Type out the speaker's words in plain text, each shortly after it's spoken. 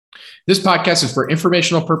This podcast is for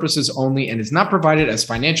informational purposes only and is not provided as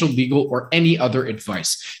financial, legal, or any other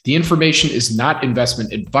advice. The information is not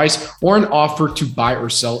investment advice or an offer to buy or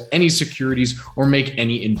sell any securities or make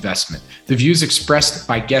any investment. The views expressed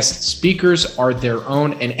by guest speakers are their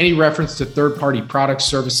own, and any reference to third-party products,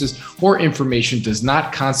 services, or information does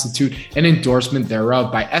not constitute an endorsement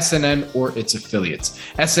thereof by SNN or its affiliates.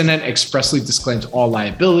 SNN expressly disclaims all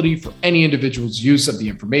liability for any individual's use of the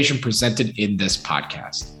information presented in this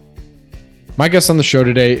podcast. My guest on the show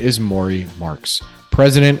today is Maury Marks,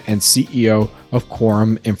 President and CEO of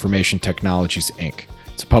Quorum Information Technologies, Inc.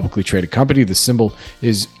 It's a publicly traded company. The symbol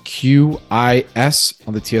is QIS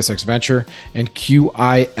on the TSX Venture and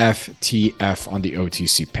QIFTF on the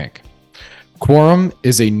OTC Pink. Quorum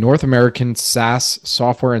is a North American SaaS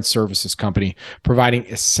software and services company providing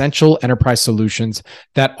essential enterprise solutions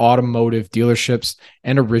that automotive dealerships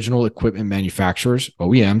and original equipment manufacturers,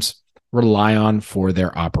 OEMs, rely on for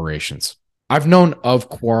their operations. I've known of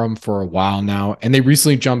Quorum for a while now, and they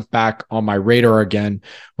recently jumped back on my radar again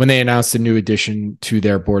when they announced a new addition to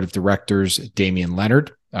their board of directors, Damian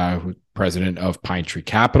Leonard, who's president of Pine Tree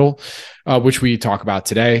Capital, which we talk about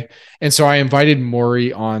today. And so I invited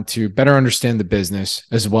Maury on to better understand the business,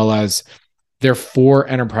 as well as their 4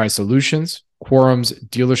 enterprise solutions: Quorum's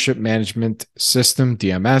dealership management system,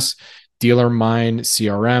 DMS, DealerMine,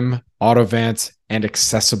 CRM, Autovance, and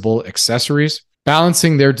accessible accessories,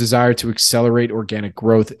 balancing their desire to accelerate organic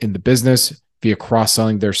growth in the business via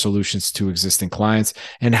cross-selling their solutions to existing clients,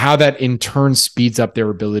 and how that in turn speeds up their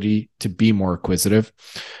ability to be more acquisitive.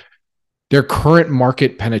 Their current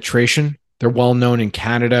market penetration, they're well known in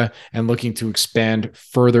Canada and looking to expand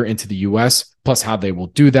further into the US, plus how they will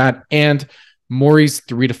do that, and Maury's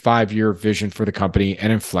 3 to 5 year vision for the company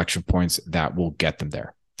and inflection points that will get them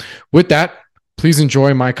there. With that, please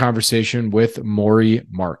enjoy my conversation with Maury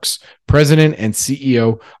Marks, President and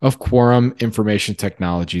CEO of Quorum Information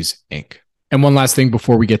Technologies, Inc. And one last thing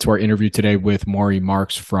before we get to our interview today with Maury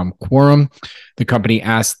Marks from Quorum. The company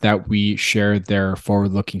asked that we share their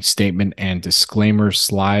forward-looking statement and disclaimer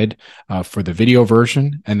slide for the video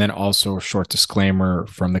version, and then also a short disclaimer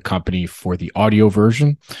from the company for the audio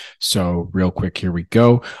version. So real quick, here we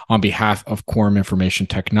go. On behalf of Quorum Information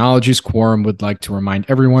Technologies, Quorum would like to remind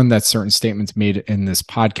everyone that certain statements made in this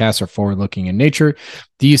podcast are forward-looking in nature.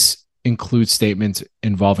 These include statements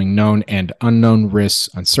involving known and unknown risks,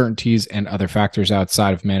 uncertainties, and other factors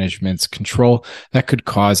outside of management's control that could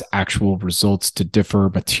cause actual results to differ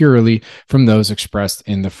materially from those expressed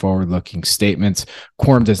in the forward-looking statements.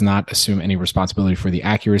 Quorum does not assume any responsibility for the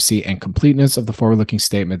accuracy and completeness of the forward-looking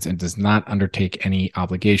statements and does not undertake any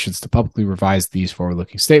obligations to publicly revise these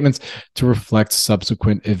forward-looking statements to reflect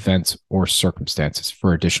subsequent events or circumstances.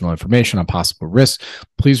 For additional information on possible risks,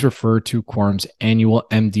 please refer to Quorum's annual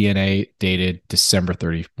MD&A dated December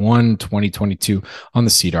 31, 2022 on the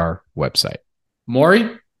CDAR website.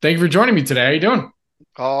 Maury, thank you for joining me today. How are you doing?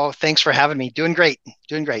 Oh, thanks for having me. Doing great.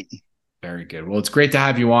 Very good. Well, it's great to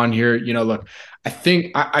have you on here. You know, look, I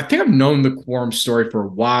think I've known the Quorum story for a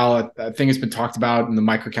while. I think it's been talked about in the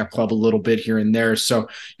microcap club a little bit here and there. So,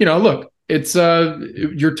 you know, look, it's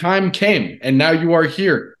your time came and now you are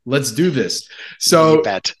here. Let's do this. So, you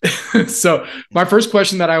bet. So my first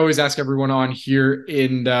question that I always ask everyone on here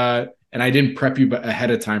and I didn't prep you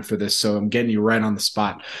ahead of time for this, so I'm getting you right on the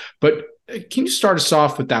spot. But can you start us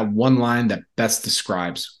off with that one line that best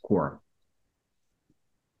describes Quorum?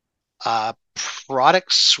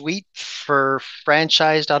 Product suite for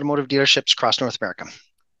franchised automotive dealerships across North America.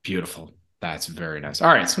 Beautiful. That's very nice.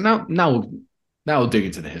 All right. So now we'll dig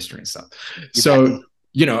into the history and stuff. So,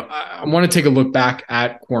 you know, I want to take a look back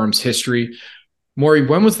at Quorum's history. Maury,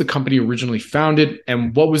 when was the company originally founded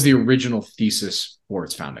and what was the original thesis for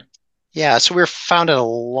its founding? Yeah, so we were founded a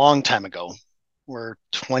long time ago. We're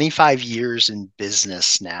 25 years in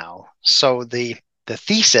business now. So the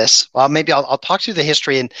thesis, well, maybe I'll talk through the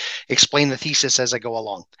history and explain the thesis as I go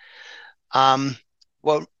along.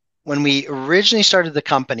 Well, when we originally started the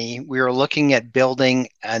company, we were looking at building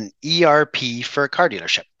an ERP for a car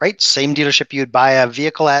dealership, right? Same dealership you'd buy a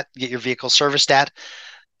vehicle at, get your vehicle serviced at,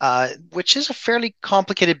 which is a fairly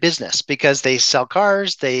complicated business because they sell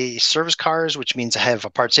cars, they service cars, which means they have a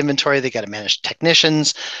parts inventory, they got to manage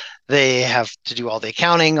technicians, they have to do all the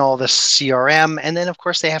accounting, all the CRM, and then of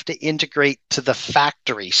course they have to integrate to the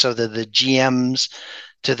factory so that the GMs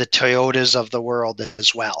to the Toyotas of the world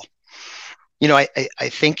as well. You know, I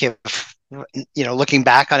think if, you know, looking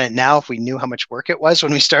back on it now, if we knew how much work it was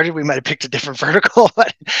when we started, we might have picked a different vertical,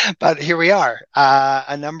 but here we are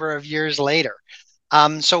a number of years later.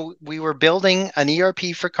 So we were building an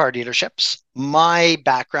ERP for car dealerships. My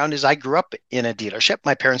background is I grew up in a dealership.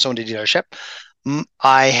 My parents owned a dealership.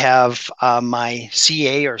 I have my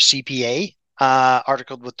CA or CPA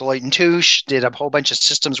articled with Deloitte and Touche, did a whole bunch of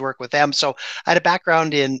systems work with them. So I had a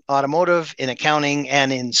background in automotive, in accounting,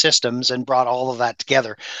 and in systems, and brought all of that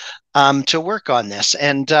together to work on this.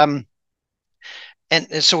 And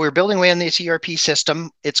so we're building away on this ERP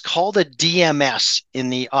system. It's called a DMS in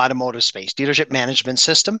the automotive space, dealership management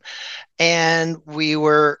system. And we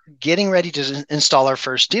were getting ready to install our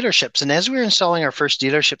first dealerships. And as we were installing our first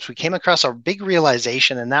dealerships, we came across a big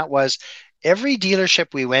realization, and that was every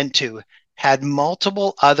dealership we went to had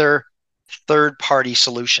multiple other third-party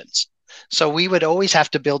solutions. So we would always have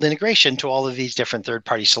to build integration to all of these different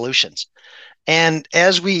third-party solutions. And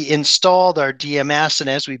as we installed our DMS and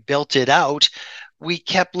as we built it out, we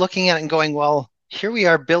kept looking at it and going, well, here we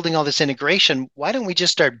are building all this integration. Why don't we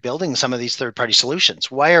just start building some of these third-party solutions?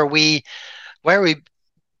 Why are we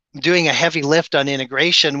doing a heavy lift on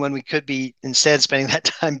integration when we could be instead spending that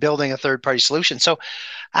time building a third-party solution? So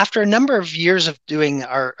after a number of years of doing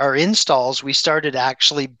our installs, we started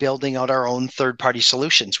actually building out our own third-party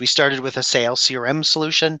solutions. We started with a sales CRM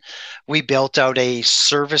solution. We built out a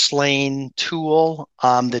service lane tool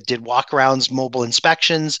that did walkarounds, mobile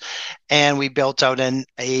inspections, and we built out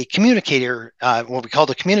a communicator, what we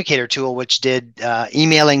called a communicator tool, which did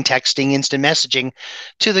emailing, texting, instant messaging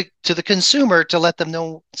to the consumer to let them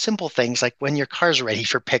know simple things like when your car's ready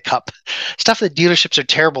for pickup. Stuff that dealerships are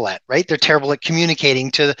terrible at, right? They're terrible at communicating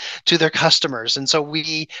to their customers. And so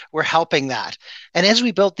we were helping that. And as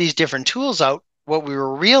we built these different tools out, what we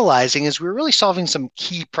were realizing is we were really solving some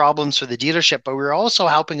key problems for the dealership, but we were also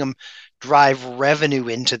helping them drive revenue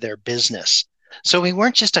into their business. So we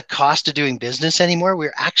weren't just a cost of doing business anymore. We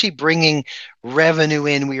were actually bringing revenue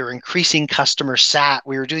in. We were increasing customer sat.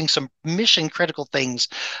 We were doing some mission critical things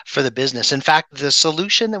for the business. In fact, the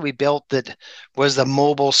solution that we built that was the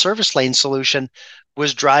mobile service lane solution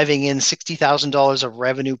was driving in $60,000 of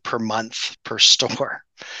revenue per month per store.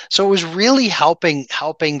 So it was really helping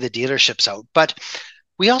the dealerships out. But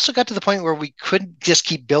we also got to the point where we couldn't just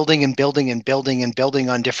keep building and building and building and building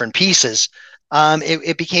on different pieces.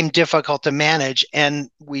 It became difficult to manage, and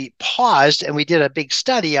we paused and we did a big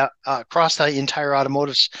study across the entire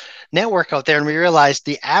automotive network out there, and we realized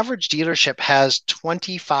the average dealership has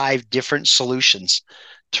 25 different solutions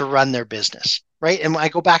to run their business, right? And I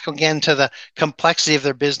go back again to the complexity of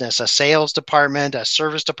their business, a sales department, a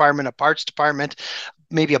service department, a parts department,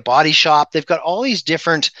 maybe a body shop. They've got all these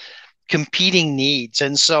different competing needs.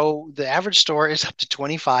 And so the average store is up to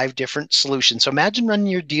 25 different solutions. So imagine running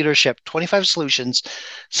your dealership, 25 solutions,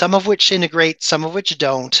 some of which integrate, some of which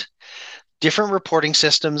don't, different reporting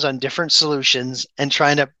systems on different solutions, and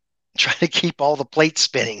trying to keep all the plates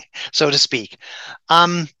spinning, so to speak.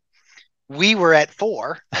 We were at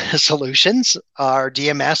 4 solutions, our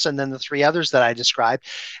DMS, and then the 3 others that I described.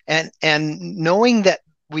 And knowing that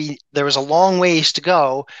there was a long ways to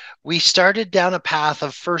go, we started down a path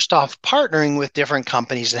of first off partnering with different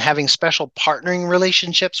companies and having special partnering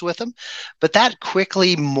relationships with them. But that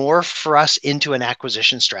quickly morphed for us into an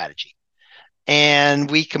acquisition strategy. And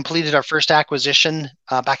we completed our first acquisition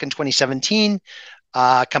back in 2017,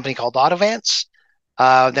 a company called Autovance.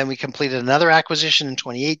 Then we completed another acquisition in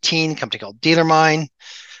 2018, a company called DealerMine.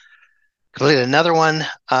 Completed another one,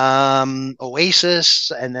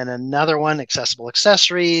 Oasis, and then another one, Accessible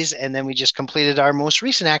Accessories, and then we just completed our most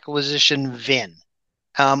recent acquisition, VIN.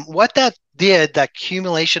 What that did, the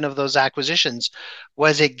accumulation of those acquisitions,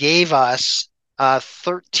 was it gave us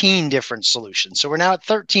 13 different solutions. So we're now at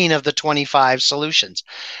 13 of the 25 solutions.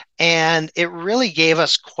 And it really gave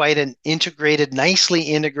us quite an nicely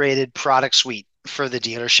integrated product suite for the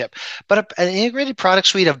dealership, but an integrated product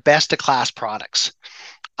suite of best-of-class products.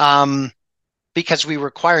 Because we were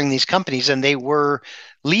acquiring these companies and they were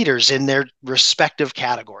leaders in their respective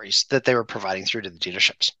categories that they were providing through to the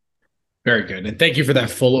dealerships. Very good. And thank you for that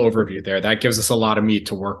full overview there. That gives us a lot of meat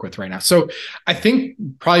to work with right now. So I think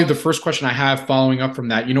probably the first question I have following up from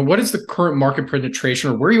that, what is the current market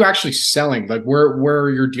penetration, or where are you actually selling? Like where are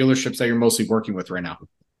your dealerships that you're mostly working with right now?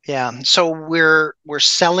 Yeah. So we're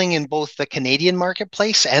selling in both the Canadian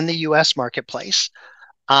marketplace and the US marketplace.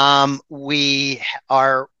 We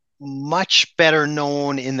are much better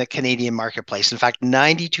known in the Canadian marketplace. In fact,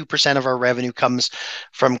 92% of our revenue comes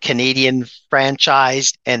from Canadian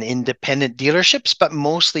franchised and independent dealerships, but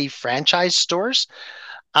mostly franchise stores.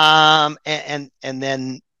 And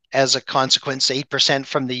then as a consequence, 8%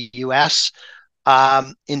 from the US.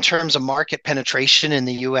 In terms of market penetration in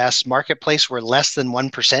the US marketplace, we're less than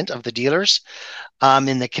 1% of the dealers.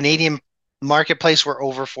 In the Canadian marketplace, we're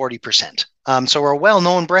over 40%. So we're a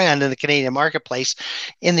well-known brand in the Canadian marketplace.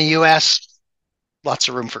 In the US, lots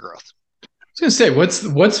of room for growth. was gonna say,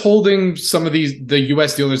 what's holding some of the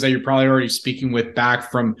U.S. dealers that you're probably already speaking with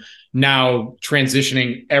back from now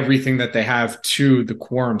transitioning everything that they have to the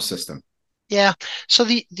Quorum system? Yeah. So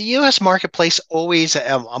the US marketplace always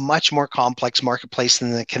a much more complex marketplace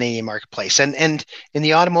than the Canadian marketplace. And in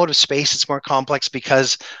the automotive space, it's more complex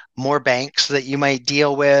because more banks that you might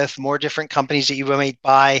deal with, more different companies that you might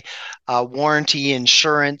buy, warranty,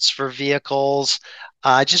 insurance for vehicles,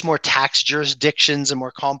 just more tax jurisdictions and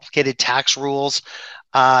more complicated tax rules.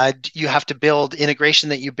 You have to build integration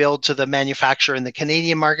that you build to the manufacturer in the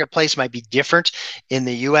Canadian marketplace might be different in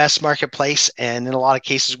the US marketplace. And in a lot of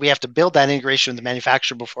cases, we have to build that integration with the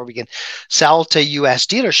manufacturer before we can sell to US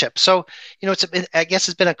dealerships. So, I guess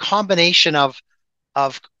it's been a combination of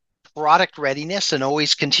product readiness and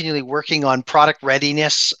always continually working on product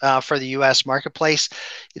readiness for the U.S. marketplace.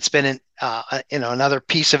 It's been another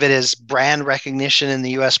piece of it is brand recognition in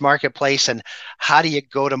the U.S. marketplace, and how do you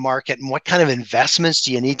go to market, and what kind of investments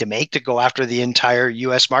do you need to make to go after the entire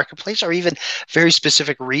U.S. marketplace, or even very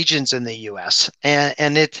specific regions in the U.S.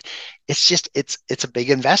 And it's a big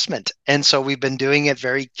investment, and so we've been doing it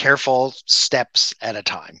very careful steps at a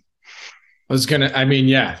time. I mean,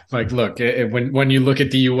 yeah, like, look, when you look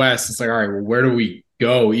at the U.S., it's like, all right, well, where do we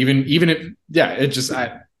go? Even if, yeah,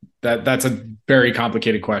 that's a very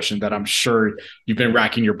complicated question that I'm sure you've been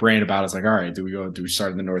racking your brain about. It's like, all right, do we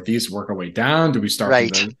start in the Northeast, work our way down? Do we start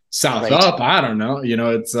from the South up? I don't know.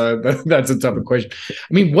 It's that's a tough equation.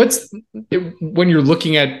 I mean, when you're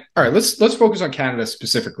looking at, all right, let's focus on Canada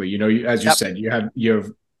specifically. As you said, you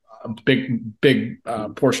have a big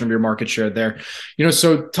portion of your market share there.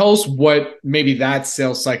 So tell us what maybe that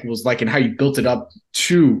sales cycle was like and how you built it up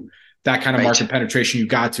to that kind of market penetration you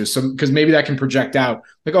got to. So, because maybe that can project out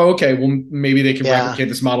like, oh, okay, well, maybe they can replicate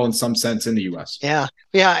this model in some sense in the US. Yeah.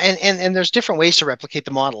 And there's different ways to replicate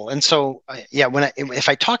the model. And so, if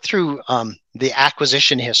I talk through the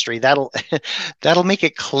acquisition history, that'll make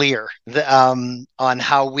it clear on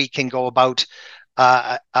how we can go about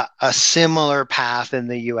a similar path in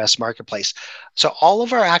the U.S. marketplace. So all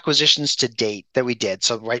of our acquisitions to date that we did,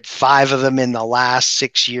 5 of them in the last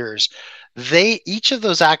 6 years, each of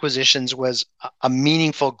those acquisitions was a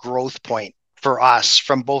meaningful growth point for us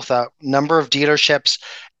from both a number of dealerships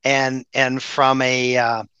and from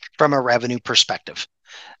a revenue perspective.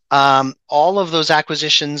 All of those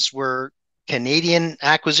acquisitions were Canadian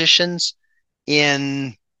acquisitions.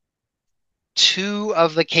 In 2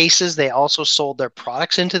 of the cases, they also sold their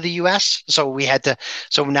products into the US. So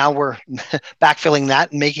now we're backfilling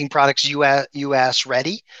that and making products US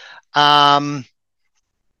ready. So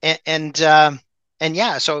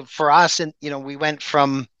for us, and we went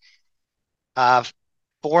from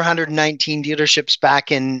 419 dealerships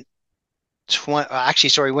back in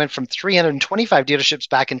we went from 325 dealerships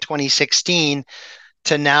back in 2016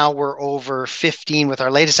 to now we're over 15 with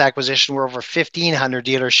our latest acquisition. We're over 1,500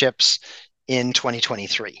 dealerships in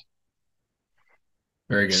 2023.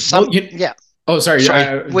 Very good. Oh, sorry.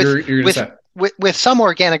 With some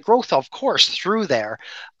organic growth, of course, through there,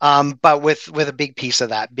 but with a big piece of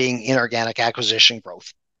that being inorganic acquisition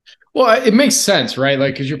growth. Well, it makes sense, right?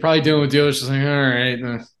 Like, because you're probably dealing with dealers just like, all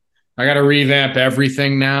right, I got to revamp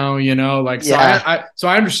everything now, So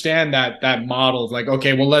I understand that model of like,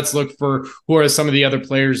 okay, well, let's look for who are some of the other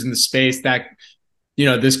players in the space that,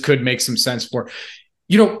 this could make some sense for.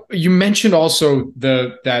 You mentioned also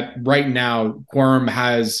that right now Quorum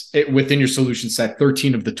has within your solution set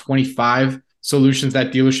 13 of the 25 solutions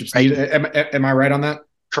that dealerships need. Am I right on that?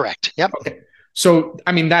 Correct. Yep. Okay. So,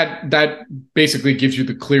 I mean, that basically gives you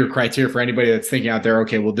the clear criteria for anybody that's thinking out there,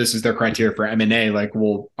 okay, well, this is their criteria for M&A. Like,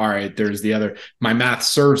 well, all right, there's the other, my math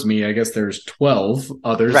serves me. I guess there's 12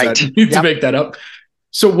 others that need to make that up.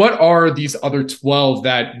 So what are these other 12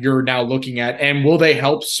 that you're now looking at, and will they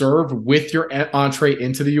help serve with your entree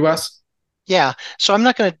into the US? Yeah. So I'm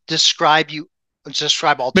not going to describe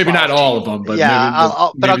all 12. Maybe not all of them, but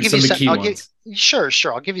I'll give you some key ones. Sure.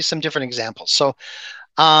 I'll give you some different examples. So,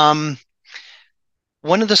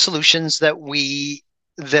 one of the solutions that we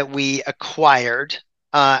acquired,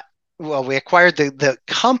 we acquired the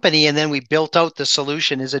company and then we built out the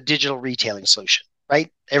solution is a digital retailing solution,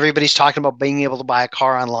 right? Everybody's talking about being able to buy a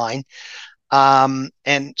car online.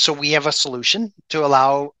 And so we have a solution to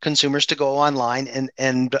allow consumers to go online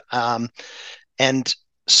and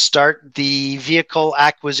start the vehicle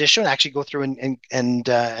acquisition, actually go through and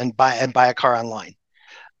buy a car online.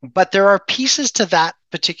 But there are pieces to that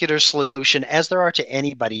particular solution, as there are to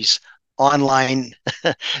anybody's online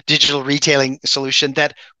digital retailing solution,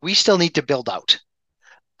 that we still need to build out.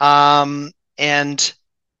 And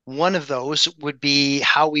one of those would be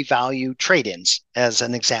how we value trade-ins, as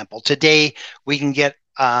an example. Today, we can get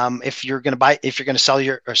if you're going to sell if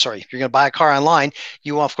you're going to buy a car online,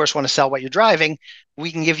 you of course want to sell what you're driving.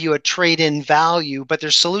 We can give you a trade-in value, but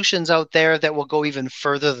there's solutions out there that will go even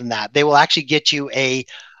further than that. They will actually get you a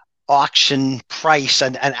auction price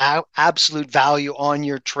and an absolute value on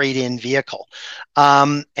your trade-in vehicle,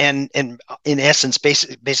 and in essence,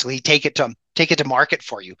 basically take it to market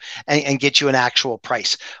for you and get you an actual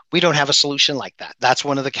price. We don't have a solution like that. That's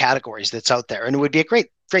one of the categories that's out there, and it would be a great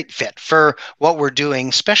fit for what we're doing,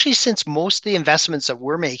 especially since most of the investments that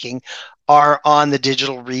we're making are on the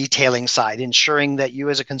digital retailing side, ensuring that you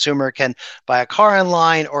as a consumer can buy a car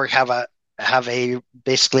online or have a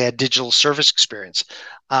basically a digital service experience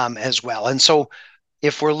as well. And so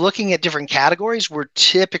if we're looking at different categories, we're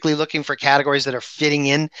typically looking for categories that are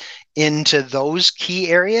fitting into those key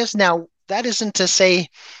areas. Now, that isn't to say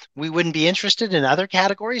we wouldn't be interested in other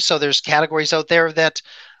categories. So there's categories out there that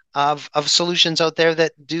of solutions out there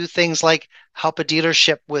that do things like help a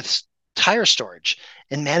dealership with tire storage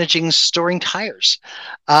and storing tires.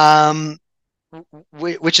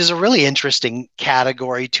 Which is a really interesting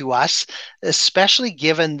category to us, especially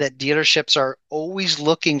given that dealerships are always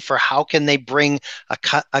looking for how can they bring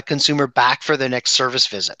a consumer back for their next service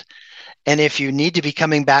visit. And if you need to be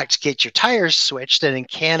coming back to get your tires switched, and in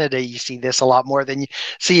Canada, you see this a lot more than you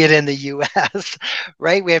see it in the US,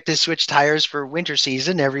 right? We have to switch tires for winter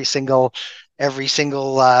season every single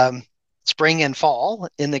spring and fall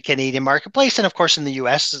in the Canadian marketplace. And of course, in the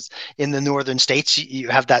US, in the northern states, you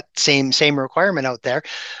have that same requirement out there.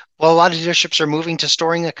 Well, a lot of dealerships are moving to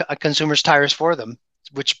storing a consumer's tires for them,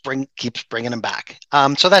 which keeps bringing them back.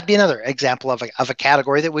 So that'd be another example of a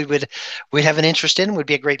category that we'd have an interest in, would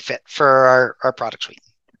be a great fit for our product suite.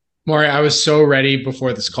 Maury, I was so ready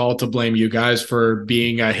before this call to blame you guys for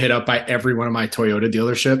being hit up by every one of my Toyota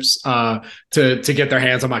dealerships to get their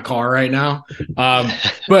hands on my car right now.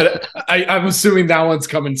 But I'm assuming that one's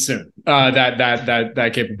coming soon.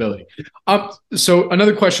 That capability. So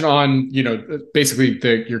another question on basically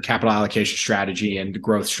your capital allocation strategy and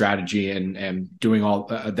growth strategy and doing all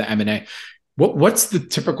the M&A. What's the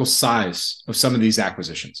typical size of some of these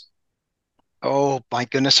acquisitions? Oh my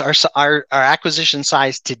goodness, our acquisition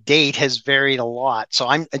size to date has varied a lot. So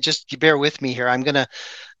just bear with me here. I'm gonna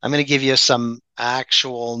give you some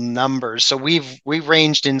actual numbers. So we've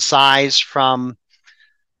ranged in size from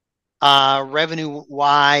revenue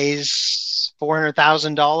wise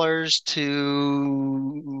 $400,000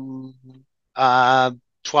 to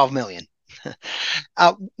 12 million.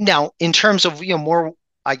 Now, in terms of more,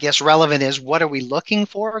 I guess, relevant is what are we looking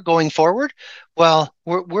for going forward? Well,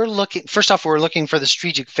 we're looking, first off, we're looking for the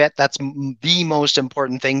strategic fit. That's the most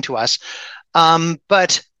important thing to us.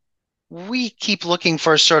 But we keep looking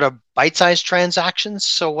for sort of bite-sized transactions.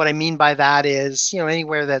 So what I mean by that is,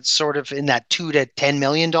 anywhere that's sort of in that $2 to $10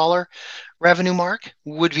 million revenue mark.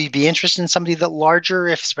 Would we be interested in somebody that larger,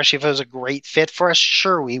 especially if it was a great fit for us?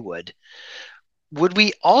 Sure, we would. Would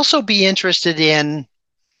we also be interested in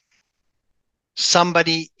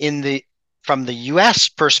somebody from the US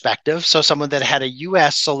perspective, so someone that had a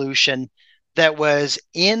US solution that was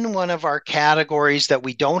in one of our categories that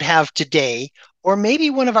we don't have today, or maybe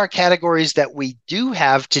one of our categories that we do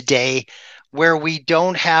have today where we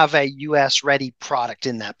don't have a US ready product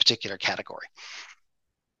in that particular category?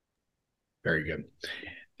 Very good.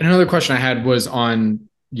 And another question I had was on,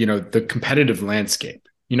 the competitive landscape.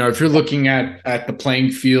 If you're looking at the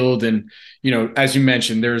playing field and, as you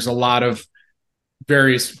mentioned, there's a lot of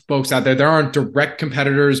various folks out there. There aren't direct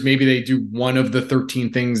competitors. Maybe they do one of the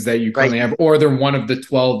 13 things that you currently have, or they're one of the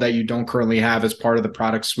 12 that you don't currently have as part of the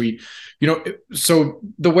product suite. So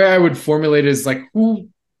the way I would formulate it is like,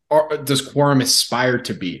 does Quorum aspire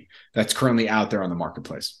to be that's currently out there on the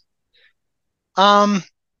marketplace?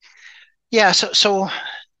 Yeah. So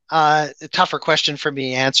a tougher question for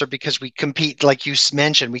me to answer because we compete, like you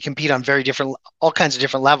mentioned, we compete on all kinds of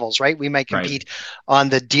different levels, right? We might compete on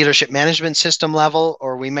the dealership management system level,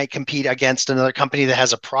 or we might compete against another company that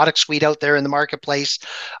has a product suite out there in the marketplace,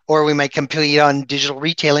 or we might compete on digital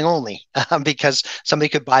retailing only because somebody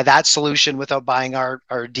could buy that solution without buying our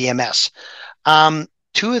DMS.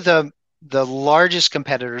 Two of the largest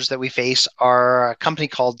competitors that we face are a company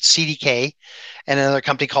called CDK and another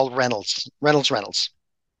company called Reynolds.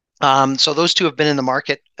 So those two have been in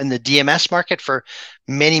the DMS market for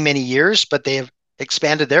many, many years, but they have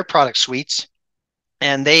expanded their product suites,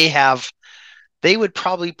 and they would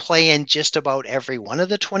probably play in just about every one of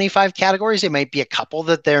the 25 categories. There might be a couple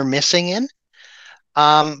that they're missing in.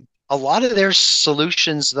 A lot of their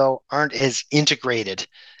solutions, though, aren't as integrated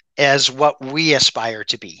as what we aspire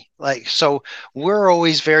to be. So we're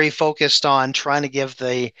always very focused on trying to give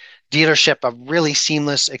the dealership a really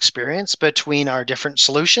seamless experience between our different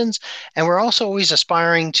solutions. And we're also always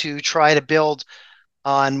aspiring to try to build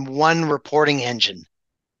on one reporting engine.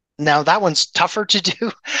 Now, that one's tougher to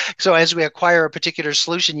do. So as we acquire a particular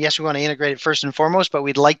solution, yes, we want to integrate it first and foremost, but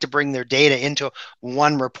we'd like to bring their data into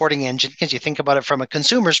one reporting engine because you think about it from a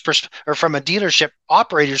consumer's or from a dealership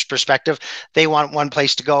operator's perspective, they want one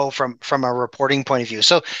place to go from a reporting point of view.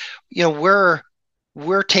 So,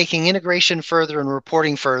 we're taking integration further and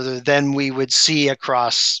reporting further than we would see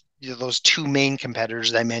across those two main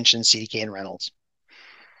competitors that I mentioned, CDK and Reynolds.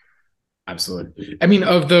 Absolutely. I mean,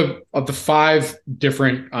 of the five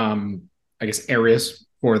different, I guess, areas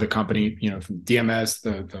for the company, from DMS,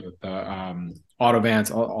 the auto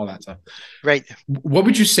vans, all that stuff. Right. What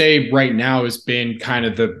would you say right now has been kind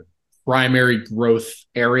of the primary growth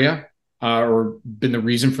area, or been the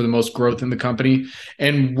reason for the most growth in the company,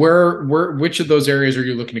 and which of those areas are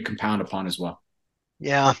you looking to compound upon as well?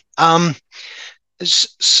 Yeah.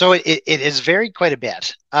 So it is varied quite a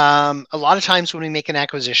bit. A lot of times when we make an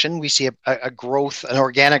acquisition, we see a growth, an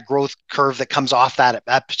organic growth curve that comes off that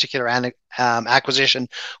particular acquisition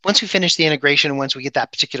once we finish the integration and once we get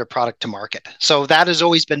that particular product to market. So that has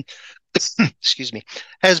always been, excuse me,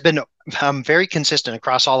 has been very consistent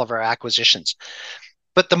across all of our acquisitions.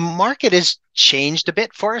 But the market has changed a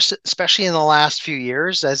bit for us, especially in the last few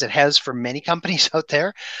years, as it has for many companies out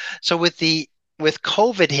there. So with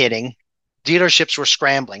COVID hitting, dealerships were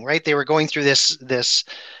scrambling, right? They were going through this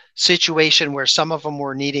situation where some of them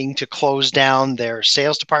were needing to close down their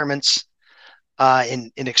sales departments.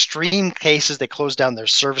 In extreme cases, they closed down their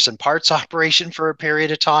service and parts operation for a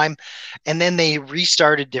period of time, and then they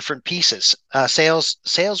restarted different pieces. Sales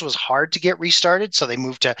was hard to get restarted, so they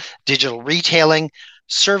moved to digital retailing.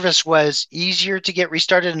 Service was easier to get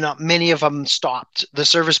restarted, and not many of them stopped the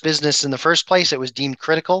service business in the first place. It was deemed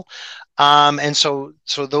critical. And so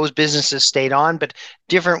those businesses stayed on, but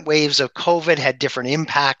different waves of COVID had different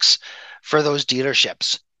impacts for those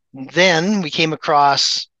dealerships. Then we came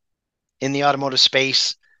across, in the automotive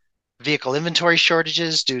space, vehicle inventory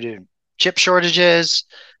shortages due to chip shortages.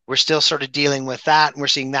 We're still sort of dealing with that, and we're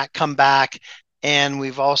seeing that come back. And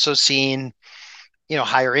we've also seen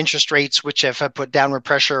higher interest rates, which have put downward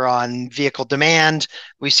pressure on vehicle demand.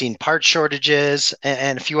 We've seen part shortages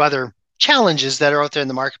and a few other challenges that are out there in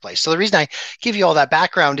the marketplace. So the reason I give you all that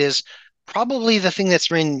background is probably the thing that's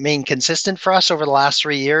remained consistent for us over the last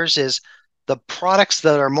 3 years is the products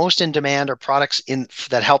that are most in demand are products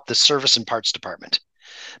that help the service and parts department,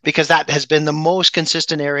 because that has been the most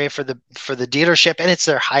consistent area for the dealership, and it's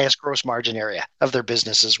their highest gross margin area of their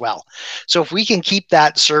business as well. So if we can keep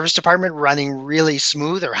that service department running really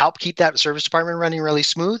smooth, or help keep that service department running really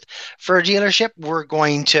smooth for a dealership, we're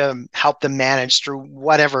going to help them manage through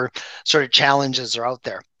whatever sort of challenges are out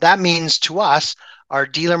there. That means to us, our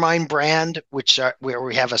DealerMine brand, where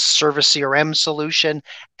we have a service CRM solution,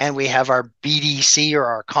 and we have our BDC, or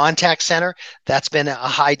our contact center, that's been a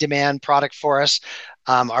high demand product for us.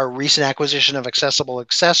 Our recent acquisition of Accessible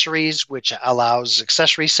Accessories, which allows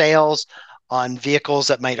accessory sales on vehicles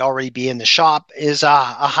that might already be in the shop, is a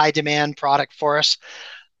high demand product for us.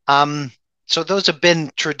 So those have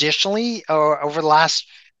been traditionally, over the last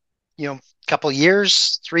couple of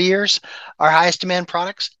years, 3 years, our highest demand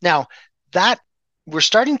products. Now that we're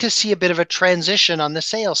starting to see a bit of a transition on the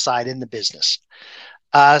sales side in the business.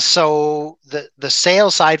 So the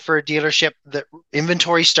sales side for a dealership, the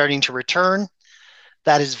inventory is starting to return.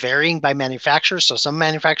 That is varying by manufacturers. So some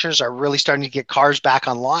manufacturers are really starting to get cars back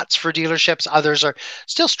on lots for dealerships. Others are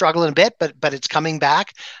still struggling a bit, but it's coming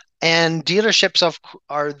back. And dealerships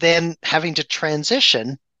are then having to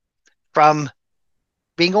transition from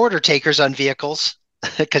being order takers on vehicles,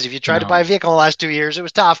 because if you tried to buy a vehicle in the last 2 years, it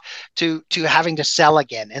was tough, to having to sell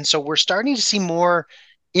again. And so we're starting to see more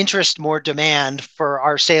interest, more demand for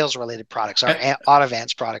our sales related products, our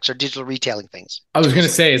Autovance products, our digital retailing things. I was going to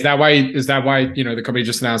say, is that why the company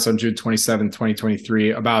just announced on June 27th,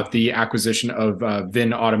 2023 about the acquisition of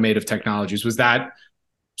VIN Automotive Technologies? Was that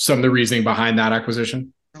some of the reasoning behind that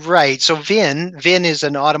acquisition? Right. So VIN is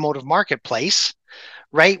an automotive marketplace,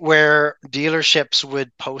 right, where dealerships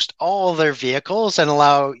would post all their vehicles and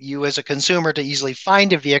allow you as a consumer to easily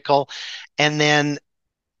find a vehicle. And then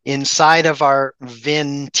inside of our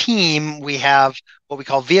VIN team, we have what we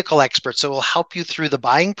call vehicle experts. So we'll help you through the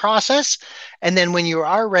buying process. And then when you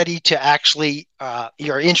are ready to actually,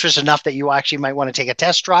 you're interested enough that you actually might want to take a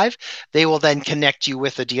test drive, they will then connect you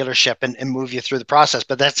with a dealership and move you through the process.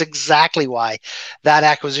 But that's exactly why that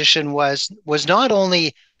acquisition was not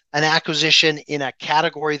only an acquisition in a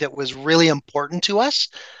category that was really important to us,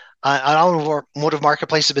 Automotive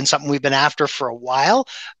marketplace has been something we've been after for a while,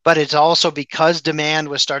 but it's also because demand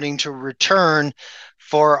was starting to return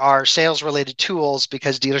for our sales related tools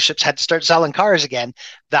because dealerships had to start selling cars again.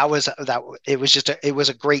 It was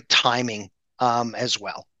a great timing as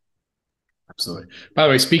well. Absolutely. By the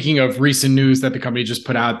way, speaking of recent news that the company just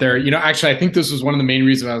put out there, actually, I think this was one of the main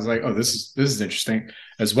reasons I was like, oh, this is interesting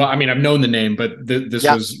as well. I mean, I've known the name, but this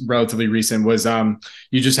Yeah. was relatively recent. Was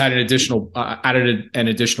you just had an additional added an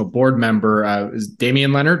additional board member, is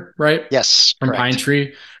Damian Leonard, right? Yes, From Pine correct.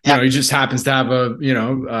 Tree. Yeah. He just happens to have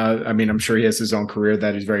I mean, I'm sure he has his own career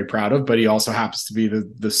that he's very proud of, but he also happens to be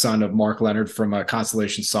the son of Mark Leonard from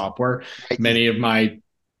Constellation Software. Right. Many of my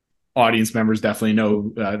audience members definitely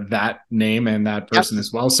know that name and that Yep. person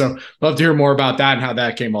as well. So love to hear more about that and how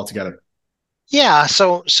that came all together. Yeah.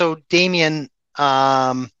 So Damien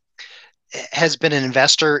has been an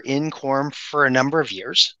investor in Quorum for a number of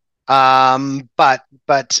years. But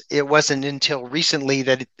it wasn't until recently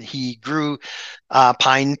that he grew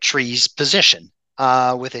Pine Tree's position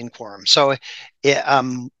within Quorum.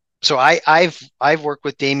 I've worked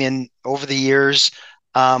with Damien over the years.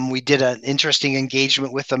 We did an interesting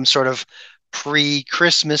engagement with them sort of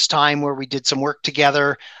pre-Christmas time where we did some work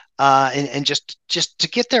together. And just to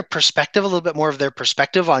get their perspective, a little bit more of their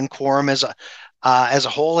perspective on Quorum as a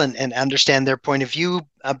whole, and understand their point of view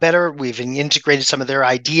better. We've integrated some of their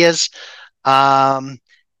ideas, and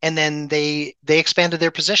then they expanded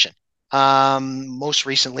their position most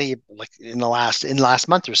recently, like in the last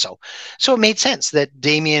month or so. So it made sense that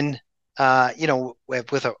Damien,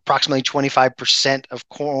 with approximately 25% of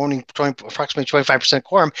owning approximately 25%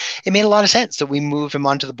 quorum, it made a lot of sense that we move him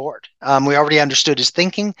onto the board. We already understood his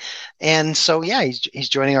thinking, and so yeah, he's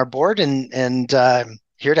joining our board and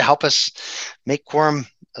here to help us make Quorum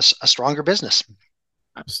a stronger business.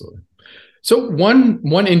 Absolutely. So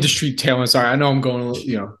one industry tailwind. Sorry, I know I'm going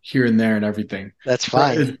here and there and everything. That's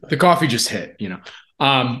fine. The coffee just hit.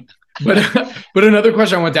 But but another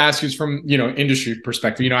question I want to ask you is from industry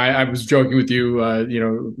perspective. I was joking with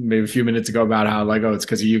you maybe a few minutes ago about how like, oh, it's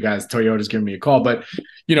because of you guys, Toyota's giving me a call. But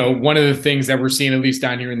one of the things that we're seeing, at least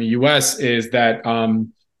down here in the US, is that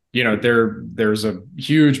there's a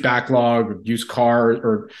huge backlog of used car,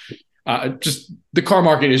 or just the car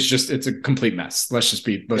market is it's a complete mess. Let's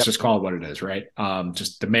just call it what it is, right?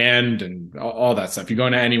 Just demand and all that stuff. You go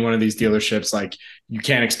into any one of these dealerships, like you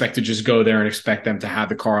can't expect to just go there and expect them to have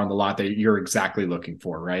the car on the lot that you're exactly looking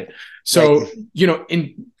for, right? So,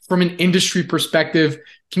 right. From an industry perspective,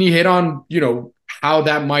 can you hit on, how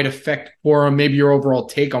that might affect Quorum, maybe your overall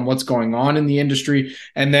take on what's going on in the industry,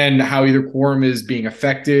 and then how either Quorum is being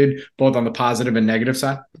affected both on the positive and negative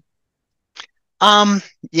side?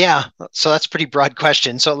 Yeah, so that's a pretty broad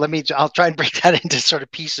question. So I'll try and break that into sort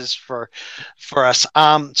of pieces for us.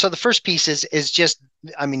 So the first piece is just,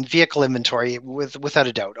 I mean, vehicle inventory without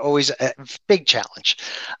a doubt, always a big challenge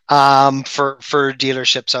for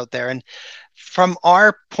dealerships out there. And from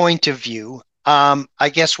our point of view,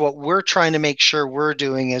 I guess what we're trying to make sure we're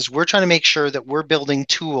doing is we're trying to make sure that we're building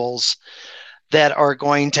tools that are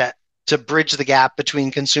going to bridge the gap between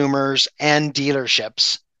consumers and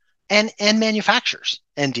dealerships and manufacturers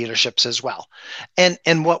and dealerships as well.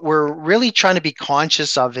 And what we're really trying to be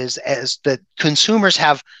conscious of is that consumers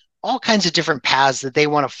have all kinds of different paths that they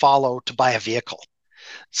want to follow to buy a vehicle.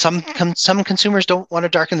 Some consumers don't want to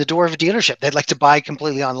darken the door of a dealership. They'd like to buy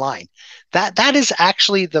completely online. That is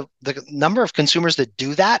actually the number of consumers that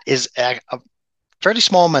do that is a fairly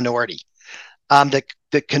small minority. That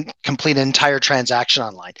can complete an entire transaction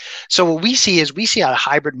online. So what we see is a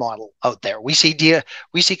hybrid model out there. We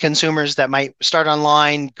see consumers that might start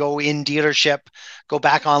online, go in dealership, go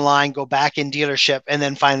back online, go back in dealership, and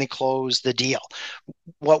then finally close the deal.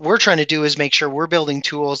 What we're trying to do is make sure we're building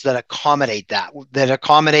tools that accommodate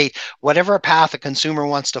whatever path a consumer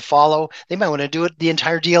wants to follow. They might want to do it the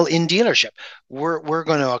entire deal in dealership. We're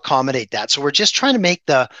going to accommodate that. So we're just trying to make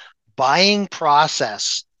the buying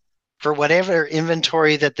process for whatever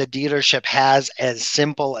inventory that the dealership has as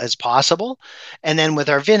simple as possible. And then with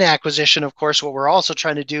our VIN acquisition, of course, what we're also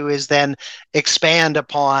trying to do is then expand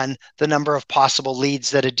upon the number of possible leads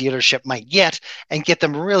that a dealership might get and get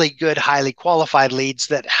them really good, highly qualified leads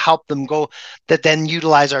that help them that then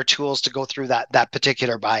utilize our tools to go through that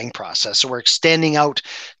particular buying process. So we're extending out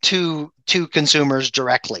to consumers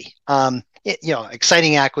directly.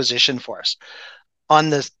 Exciting acquisition for us. On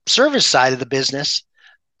the service side of the business,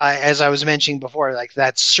 as I was mentioning before, like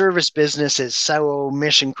that service business is so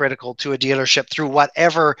mission critical to a dealership through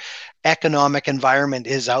whatever economic environment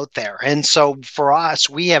is out there. And so for us,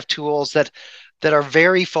 we have tools that are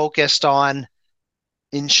very focused on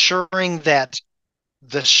ensuring that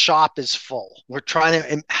the shop is full. We're trying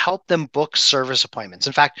to help them book service appointments.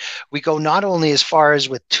 In fact, we go not only as far as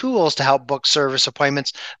with tools to help book service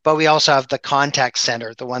appointments, but we also have the contact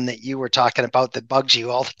center, the one that you were talking about that bugs you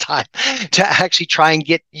all the time, to actually try and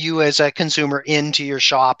get you as a consumer into your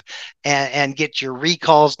shop and get your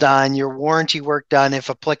recalls done, your warranty work done if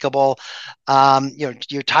applicable,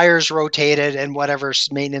 your tires rotated and whatever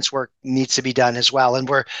maintenance work needs to be done as well. And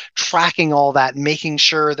we're tracking all that, making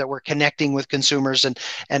sure that we're connecting with consumers and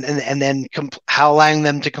then allowing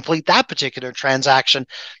them to complete that particular transaction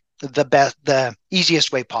the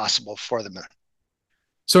easiest way possible for them.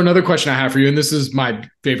 So another question I have for you, and this is my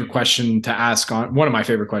favorite question to ask on, one of my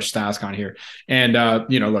favorite questions to ask on here. And,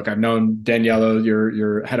 look, I've known Daniela,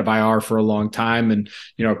 you're head of IR for a long time. And,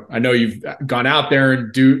 I know you've gone out there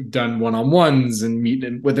and done one-on-ones and meet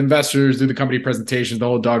with investors, do the company presentations, the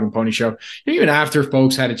whole dog and pony show. Even after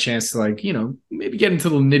folks had a chance to maybe get into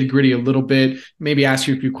the nitty gritty a little bit, maybe ask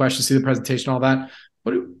you a few questions, see the presentation, all that.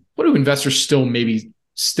 What do investors still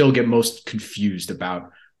get most confused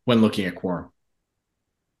about when looking at Quorum?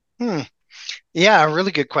 Yeah, a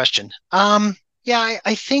really good question. I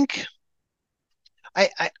think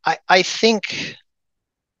I think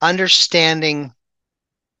understanding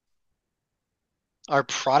our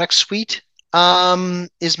product suite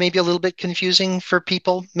is maybe a little bit confusing for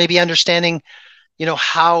people. Maybe understanding,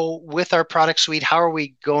 how with our product suite, how are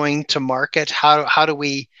we going to market? How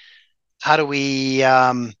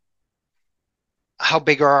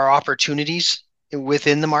big are our opportunities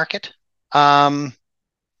within the market?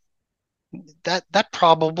 That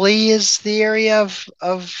probably is the area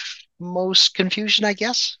of most confusion, I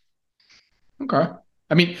guess. Okay.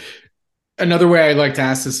 I mean, another way I like to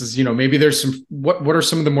ask this is, maybe there's what are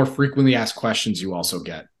some of the more frequently asked questions you also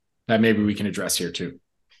get that maybe we can address here too?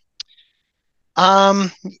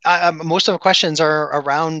 Most of the questions are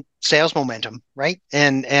around sales momentum, right?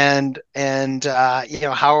 And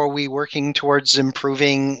how are we working towards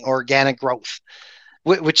improving organic growth?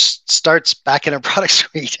 Which starts back in our product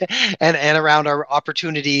suite and around our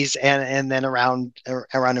opportunities and then around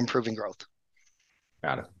improving growth.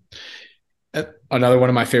 Got it. Another one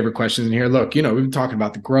of my favorite questions in here. Look, we've been talking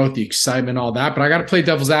about the growth, the excitement, all that, but I got to play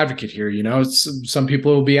devil's advocate here. Some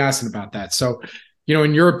people will be asking about that. So,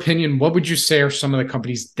 in your opinion, what would you say are some of the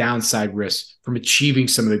company's downside risks from achieving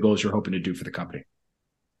some of the goals you're hoping to do for the company?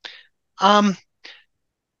 I'm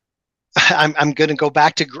going to go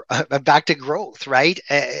back to growth, right?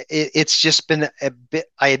 It's just been a bit.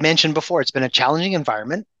 I had mentioned before, it's been a challenging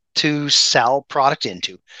environment to sell product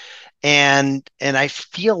into, and I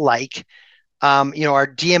feel like, our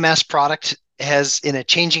DMS product in a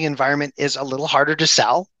changing environment is a little harder to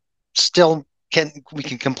sell. Still, we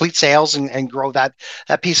can complete sales and grow that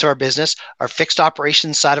piece of our business. Our fixed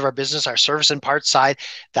operations side of our business, our service and parts side,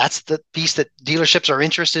 that's the piece that dealerships are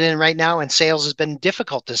interested in right now, and sales has been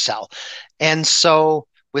difficult to sell. And so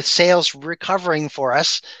with sales recovering for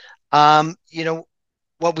us,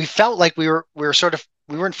 what we felt like we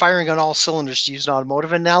weren't firing on all cylinders, to use an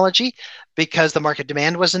automotive analogy, because the market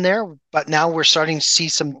demand wasn't there. But now we're starting to see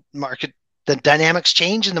the dynamics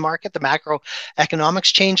change in the market, the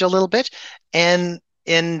macroeconomics change a little bit, and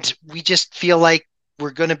we just feel like we're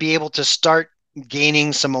going to be able to start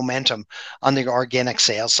gaining some momentum on the organic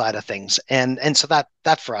sales side of things, and so that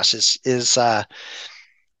for us is a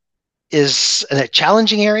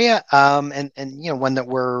challenging area, and one that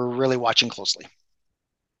we're really watching closely.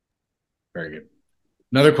 Very good.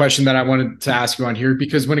 Another question that I wanted to ask you on here,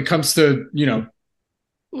 because when it comes to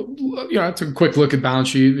I took a quick look at balance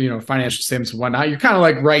sheet, financial statements and whatnot. You're kind of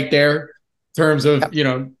like right there in terms of,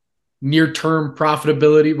 Yep. Near-term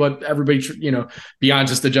profitability, what everybody, beyond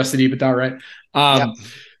just adjusted EBITDA, right? Yep.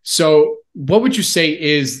 So what would you say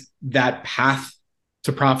is that path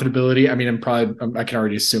to profitability? I mean, I can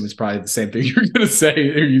already assume it's probably the same thing you're going to say,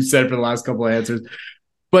 or you said for the last couple of answers,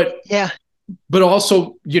 but yeah. But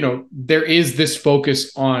also, there is this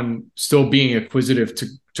focus on still being acquisitive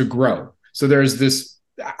to grow. So there's this,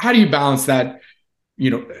 how do you balance that,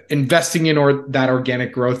 investing in that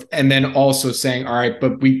organic growth, and then also saying, all right,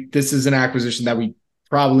 but this is an acquisition that we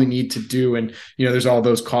probably need to do. And, there's all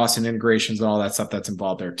those costs and integrations and all that stuff that's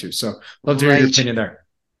involved there too. So love to hear your opinion there.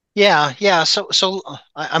 Yeah. Yeah. So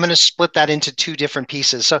I'm going to split that into two different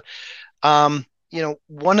pieces. So,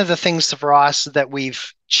 one of the things for us that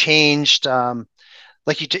we've changed,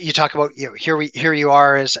 like you talk about, here you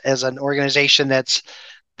are as an organization that's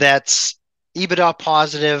EBITDA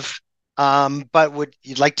positive, but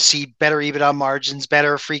you'd like to see better EBITDA margins,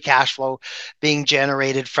 better free cash flow being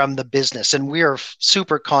generated from the business, and we are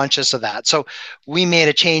super conscious of that. So we made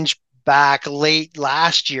a change back late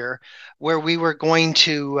last year where we were going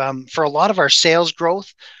to, for a lot of our sales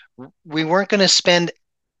growth, we weren't going to spend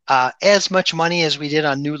as much money as we did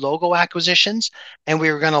on new logo acquisitions, and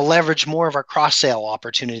we were going to leverage more of our cross-sale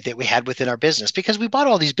opportunity that we had within our business because we bought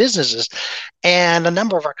all these businesses, and a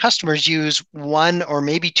number of our customers use one or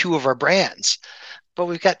maybe two of our brands, but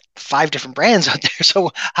we've got 5 different brands out there.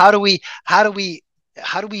 So how do we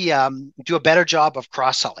do a better job of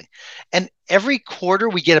cross-selling? And every quarter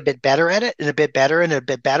we get a bit better at it, and a bit better and a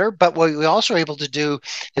bit better. But what we also are able to do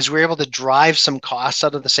is we're able to drive some costs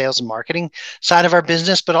out of the sales and marketing side of our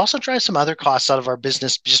business, but also drive some other costs out of our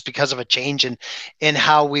business just because of a change in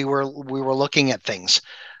how we were looking at things.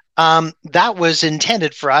 That was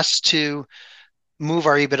intended for us to move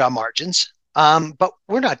our EBITDA margins. But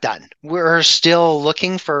we're not done. We're still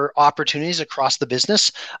looking for opportunities across the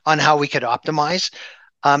business on how we could optimize.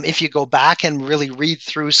 If you go back and really read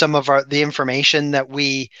through some of the information that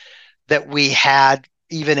we had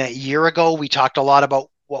even a year ago, we talked a lot about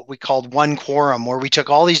what we called one Quorum, where we took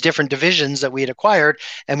all these different divisions that we had acquired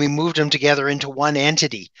and we moved them together into one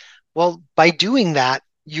entity. Well, by doing that,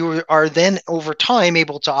 you are then over time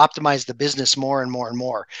able to optimize the business more and more and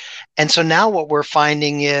more. And so now what we're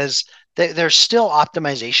finding is that there's still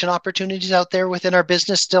optimization opportunities out there within our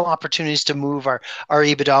business, still opportunities to move our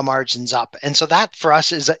EBITDA margins up. And so that for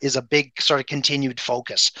us is a big sort of continued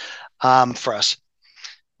focus for us.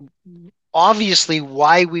 Obviously,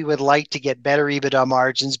 why we would like to get better EBITDA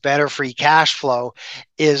margins, better free cash flow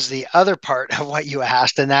is the other part of what you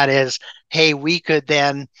asked. And that is, hey, we could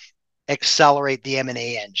then accelerate the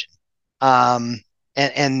M&A engine.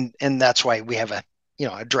 And that's why we have a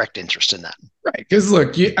direct interest in that. Right. Because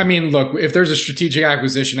look, if there's a strategic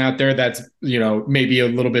acquisition out there that's, maybe a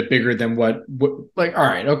little bit bigger than what like, all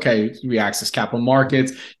right, okay, we access capital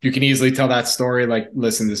markets. You can easily tell that story. Like,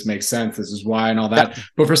 listen, this makes sense. This is why and all that. Yeah.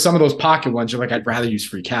 But for some of those pocket ones, you're like, I'd rather use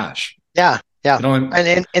free cash. Yeah. Yeah.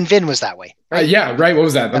 And Vin was that way. Right? Yeah. Right. What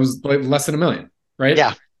was that? That was like less than $1 million. Right.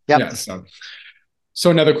 Yeah. Yep. Yeah. So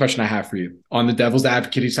another question I have for you on the devil's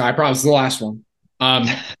advocate side, I promise this is the last one.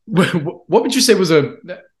 What would you say was a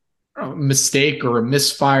mistake or a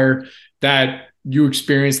misfire that you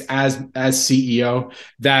experienced as CEO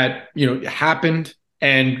that happened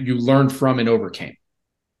and you learned from and overcame?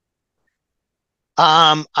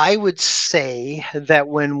 I would say that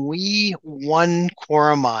when we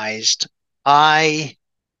quorumized, I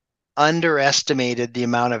underestimated the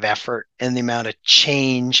amount of effort and the amount of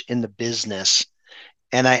change in the business,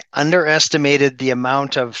 and I underestimated the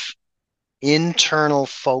amount of internal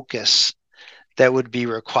focus that would be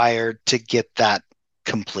required to get that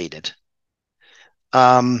completed.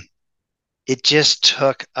 It just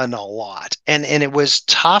took a lot, and it was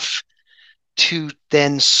tough to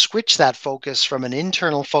then switch that focus from an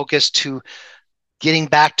internal focus to getting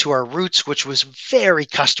back to our roots, which was very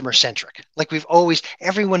customer centric. Like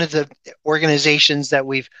every one of the organizations that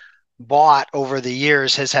we've bought over the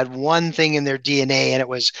years has had one thing in their DNA, and it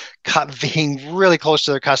was being really close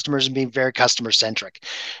to their customers and being very customer centric.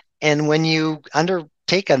 And when you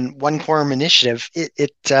undertake a one Quorum initiative,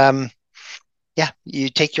 you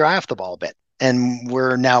take your eye off the ball a bit. And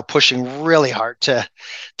we're now pushing really hard to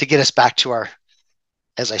get us back to our,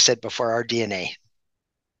 as I said before, our DNA.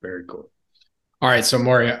 Very cool. All right, so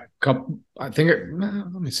Maury, let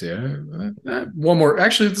me see. One more.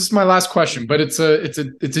 Actually, this is my last question, but it's a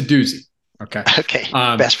doozy. Okay. Okay.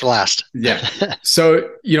 Best for last. Yeah.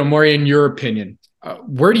 So, Maury, in your opinion,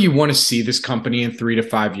 where do you want to see this company in 3 to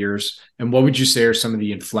 5 years, and what would you say are some of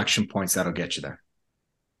the inflection points that'll get you there?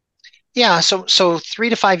 Yeah. So 3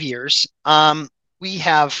 to 5 years.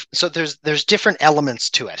 There's different elements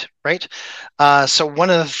to it, right? So one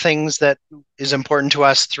of the things that is important to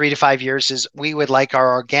us 3 to 5 years is we would like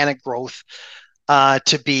our organic growth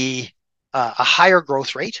to be a higher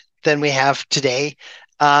growth rate than we have today,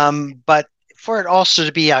 but for it also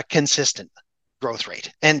to be a consistent growth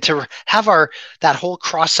rate, and to have that whole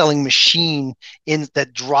cross-selling machine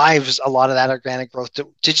that drives a lot of that organic growth to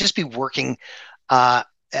just be working at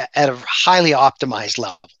a highly optimized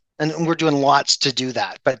level. And we're doing lots to do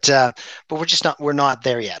that, but we're not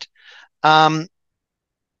there yet.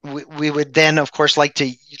 We would then, of course, like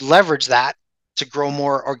to leverage that to grow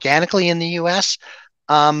more organically in the US.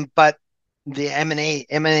 But the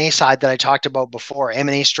M&A side that I talked about before,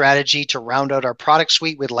 M&A strategy to round out our product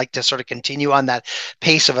suite, we'd like to sort of continue on that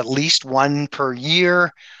pace of at least one per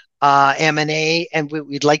year. M&A, and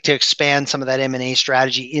we'd like to expand some of that M&A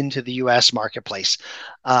strategy into the US marketplace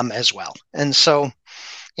as well. And so,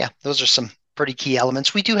 yeah, those are some pretty key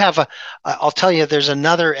elements. We do have I'll tell you, there's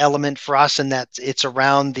another element for us, and that it's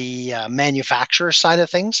around the manufacturer side of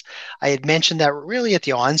things. I had mentioned that really at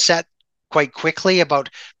the onset, quite quickly about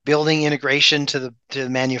building integration to the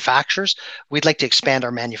manufacturers, we'd like to expand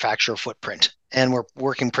our manufacturer footprint. And we're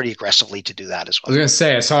working pretty aggressively to do that as I was well. going to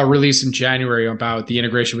say, I saw a release in January about the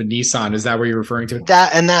integration with Nissan. Is that what you're referring to?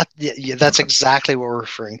 That's exactly what we're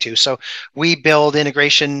referring to. So we build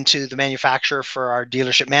integration to the manufacturer for our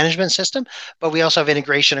dealership management system, but we also have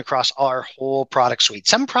integration across our whole product suite.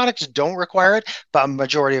 Some products don't require it, but a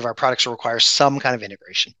majority of our products require some kind of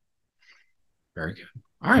integration. Very good.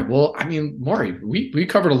 All right. Well, I mean, Maury, we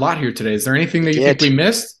covered a lot here today. Is there anything that you think we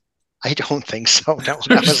missed? I don't think so. No,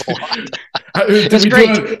 that was a lot. Did we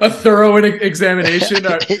do a thorough examination?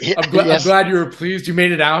 I'm glad you were pleased. You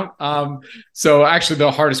made it out. So actually, the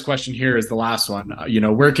hardest question here is the last one.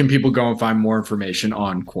 Where can people go and find more information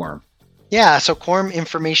on Quorum? Yeah, so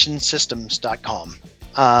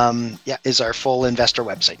quoruminformationsystems.com is our full investor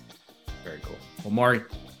website. Very cool. Well, Maury,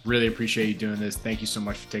 really appreciate you doing this. Thank you so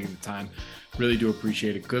much for taking the time. Really do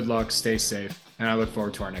appreciate it. Good luck. Stay safe. And I look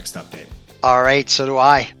forward to our next update. All right. So do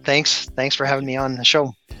I. Thanks for having me on the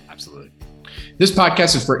show. Absolutely. This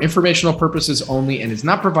podcast is for informational purposes only and is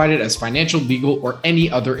not provided as financial, legal, or any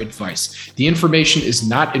other advice. The information is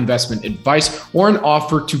not investment advice or an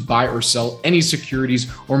offer to buy or sell any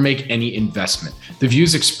securities or make any investment. The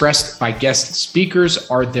views expressed by guest speakers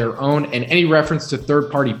are their own, and any reference to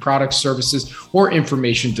third-party products, services, or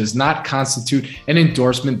information does not constitute an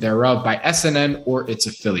endorsement thereof by SNN or its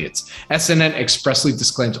affiliates. SNN expressly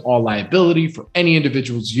disclaims all liability for any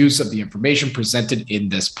individual's use of the information presented in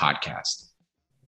this podcast.